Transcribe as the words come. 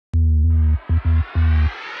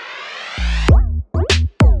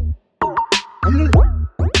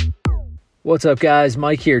What's up, guys?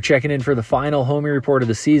 Mike here, checking in for the final homie report of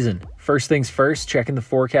the season. First things first, checking the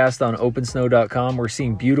forecast on opensnow.com. We're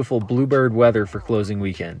seeing beautiful bluebird weather for closing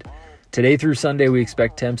weekend. Today through Sunday, we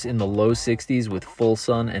expect temps in the low 60s with full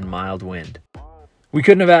sun and mild wind. We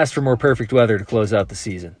couldn't have asked for more perfect weather to close out the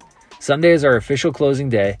season. Sunday is our official closing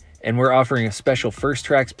day, and we're offering a special First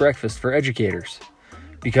Tracks breakfast for educators.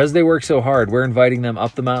 Because they work so hard, we're inviting them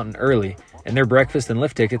up the mountain early, and their breakfast and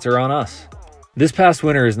lift tickets are on us. This past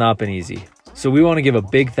winter has not been easy, so we want to give a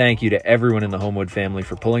big thank you to everyone in the Homewood family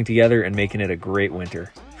for pulling together and making it a great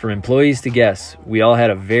winter. From employees to guests, we all had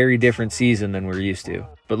a very different season than we're used to,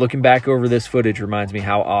 but looking back over this footage reminds me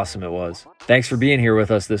how awesome it was. Thanks for being here with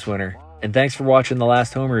us this winter, and thanks for watching the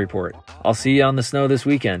last Homie Report. I'll see you on the snow this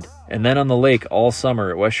weekend, and then on the lake all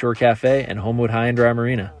summer at West Shore Cafe and Homewood High and Dry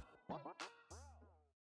Marina.